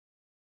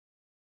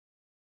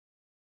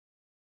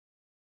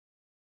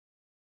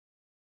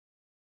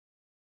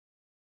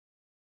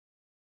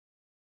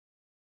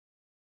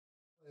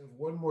I have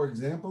one more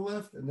example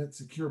left, and that's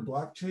secure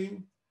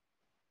blockchain.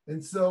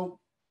 And so,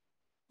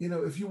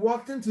 if you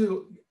walked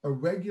into a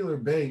regular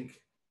bank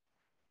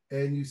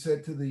and you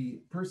said to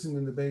the person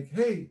in the bank,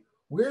 hey,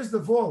 where's the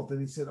vault? And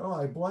he said, oh,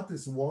 I bought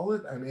this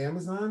wallet on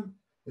Amazon.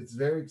 It's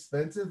very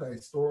expensive. I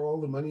store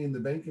all the money in the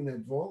bank in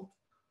that vault.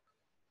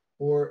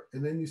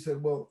 And then you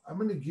said, well, I'm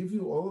going to give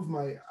you all of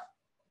my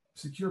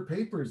secure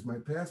papers, my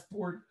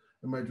passport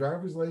and my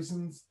driver's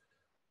license.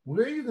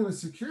 Where are you going to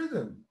secure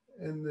them?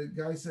 And the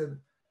guy said,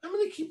 I'm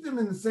going to keep them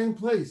in the same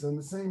place on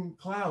the same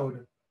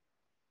cloud.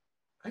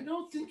 I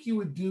don't think you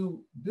would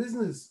do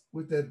business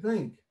with that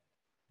bank.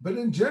 But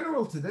in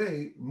general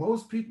today,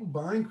 most people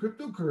buying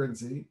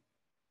cryptocurrency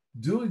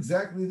do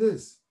exactly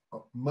this.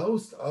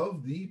 Most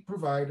of the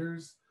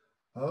providers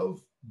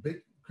of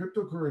big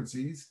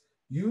cryptocurrencies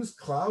use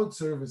cloud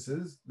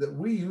services that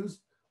we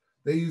use.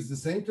 They use the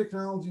same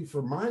technology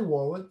for my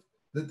wallet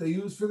that they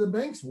use for the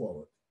bank's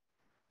wallet.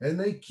 And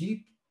they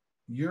keep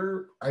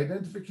your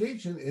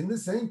identification in the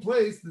same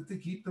place that they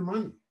keep the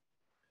money.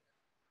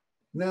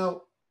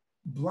 Now,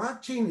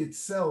 blockchain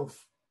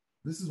itself,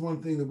 this is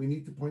one thing that we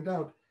need to point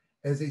out,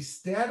 as a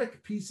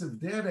static piece of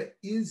data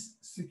is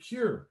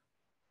secure.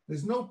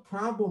 There's no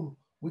problem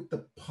with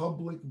the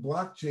public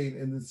blockchain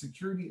and the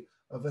security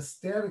of a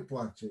static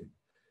blockchain.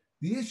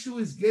 The issue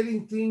is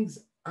getting things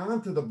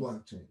onto the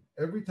blockchain.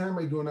 Every time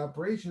I do an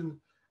operation,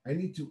 I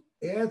need to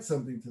add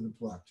something to the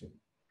blockchain.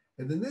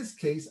 And in this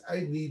case,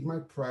 I need my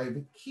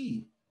private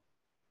key.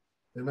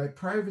 And my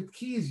private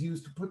key is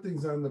used to put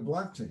things on the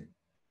blockchain.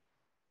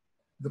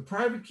 The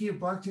private key of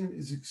blockchain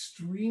is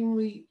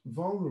extremely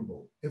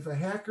vulnerable. If a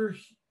hacker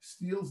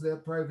steals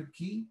that private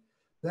key,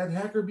 that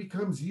hacker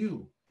becomes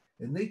you,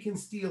 and they can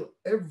steal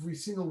every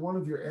single one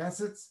of your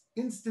assets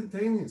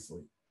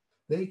instantaneously.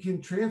 They can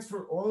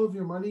transfer all of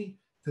your money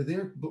to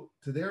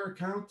their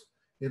account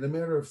in a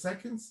matter of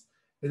seconds,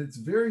 and it's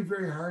very,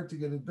 very hard to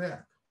get it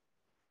back.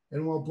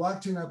 And while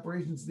blockchain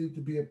operations need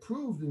to be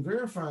approved and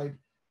verified,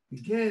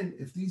 again,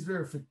 if these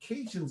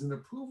verifications and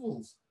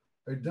approvals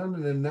are done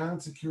in a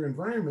non-secure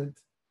environment,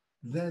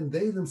 then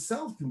they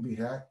themselves can be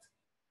hacked.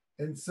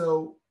 And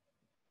so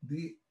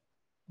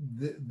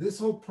this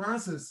whole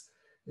process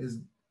is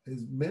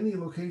many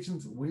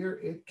locations where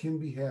it can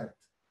be hacked.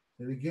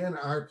 And again,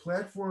 our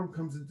platform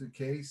comes into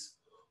case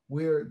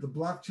where the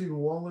blockchain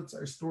wallets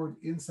are stored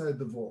inside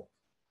the vault.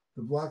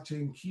 The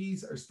blockchain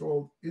keys are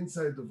stored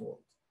inside the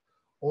vault.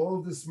 All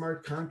of the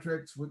smart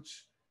contracts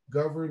which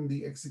govern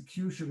the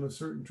execution of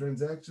certain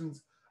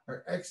transactions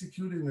are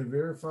executed and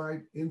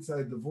verified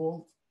inside the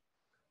vault.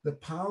 The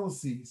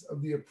policies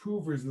of the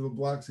approvers of the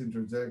blockchain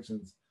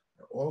transactions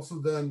are also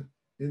done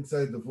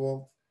inside the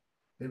vault.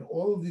 And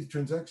all of these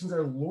transactions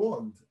are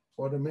logged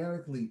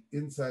automatically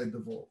inside the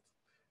vault.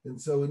 And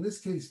so in this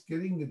case,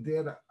 getting the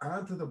data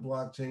onto the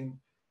blockchain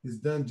is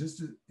done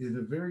just in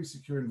a very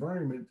secure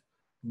environment,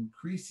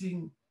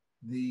 increasing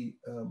the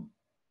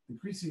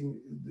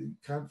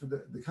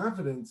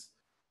confidence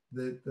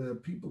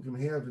that people can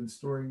have in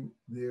storing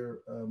their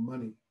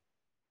money.